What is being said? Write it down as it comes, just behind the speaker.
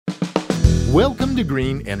Welcome to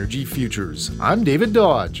Green Energy Futures. I'm David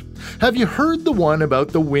Dodge. Have you heard the one about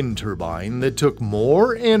the wind turbine that took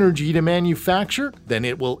more energy to manufacture than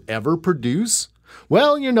it will ever produce?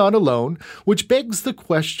 Well, you're not alone, which begs the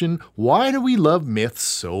question, why do we love myths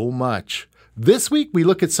so much? This week we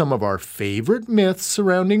look at some of our favorite myths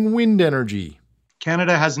surrounding wind energy.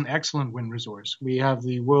 Canada has an excellent wind resource. We have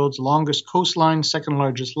the world's longest coastline, second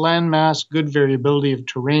largest landmass, good variability of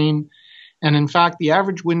terrain. And in fact, the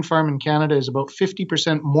average wind farm in Canada is about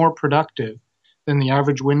 50% more productive than the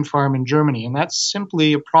average wind farm in Germany. And that's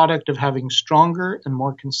simply a product of having stronger and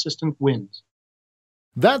more consistent winds.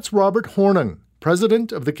 That's Robert Hornung,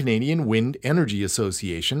 president of the Canadian Wind Energy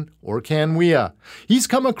Association, or CanWIA. He's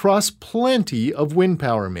come across plenty of wind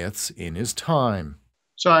power myths in his time.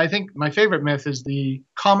 So I think my favorite myth is the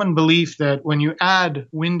common belief that when you add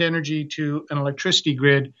wind energy to an electricity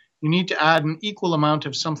grid, you need to add an equal amount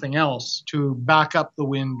of something else to back up the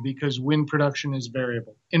wind because wind production is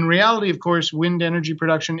variable. In reality, of course, wind energy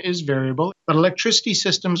production is variable, but electricity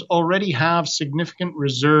systems already have significant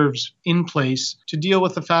reserves in place to deal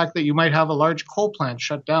with the fact that you might have a large coal plant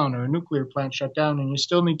shut down or a nuclear plant shut down and you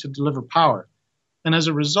still need to deliver power. And as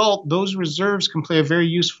a result, those reserves can play a very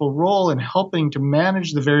useful role in helping to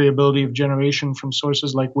manage the variability of generation from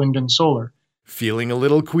sources like wind and solar. Feeling a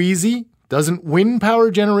little queasy? Doesn't wind power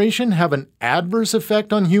generation have an adverse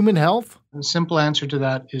effect on human health? The simple answer to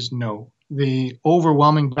that is no. The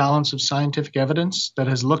overwhelming balance of scientific evidence that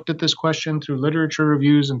has looked at this question through literature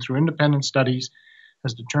reviews and through independent studies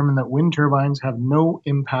has determined that wind turbines have no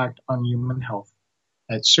impact on human health.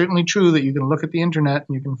 It's certainly true that you can look at the internet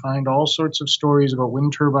and you can find all sorts of stories about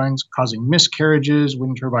wind turbines causing miscarriages,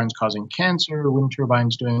 wind turbines causing cancer, wind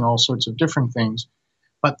turbines doing all sorts of different things.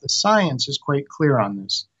 But the science is quite clear on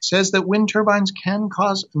this. It says that wind turbines can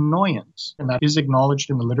cause annoyance, and that is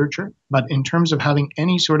acknowledged in the literature. But in terms of having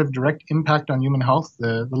any sort of direct impact on human health,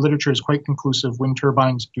 the literature is quite conclusive. Wind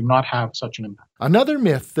turbines do not have such an impact. Another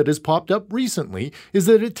myth that has popped up recently is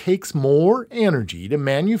that it takes more energy to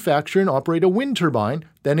manufacture and operate a wind turbine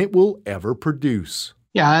than it will ever produce.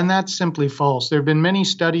 Yeah, and that's simply false. There have been many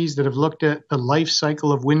studies that have looked at the life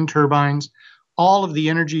cycle of wind turbines. All of the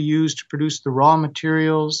energy used to produce the raw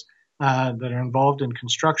materials that are involved in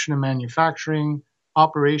construction and manufacturing,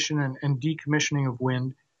 operation and decommissioning of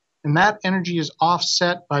wind. And that energy is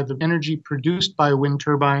offset by the energy produced by a wind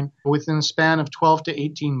turbine within a span of 12 to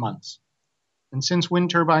 18 months. And since wind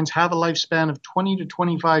turbines have a lifespan of 20 to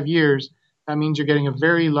 25 years, that means you're getting a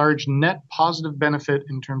very large net positive benefit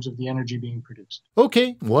in terms of the energy being produced.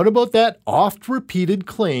 Okay, what about that oft-repeated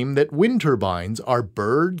claim that wind turbines are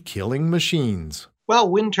bird-killing machines? Well,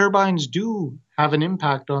 wind turbines do have an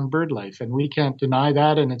impact on bird life, and we can't deny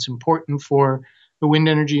that, and it's important for the wind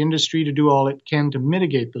energy industry to do all it can to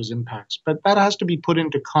mitigate those impacts. But that has to be put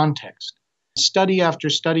into context. Study after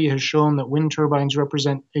study has shown that wind turbines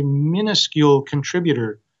represent a minuscule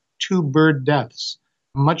contributor to bird deaths.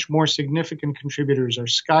 Much more significant contributors are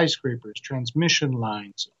skyscrapers, transmission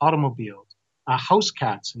lines, automobiles, house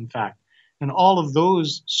cats, in fact. And all of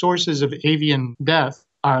those sources of avian death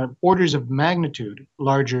are orders of magnitude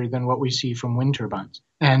larger than what we see from wind turbines.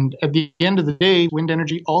 And at the end of the day, wind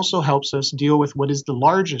energy also helps us deal with what is the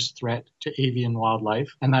largest threat to avian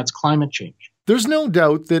wildlife, and that's climate change. There's no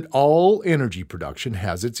doubt that all energy production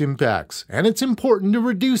has its impacts, and it's important to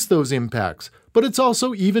reduce those impacts. But it's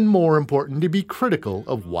also even more important to be critical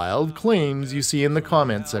of wild claims you see in the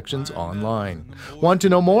comment sections online. Want to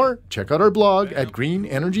know more? Check out our blog at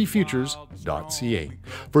greenenergyfutures.ca.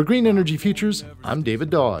 For Green Energy Futures, I'm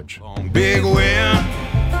David Dodge. Big wind,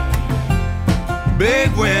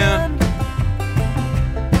 big wind.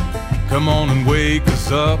 Come on and wake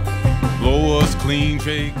us up, blow us clean,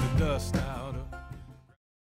 shake the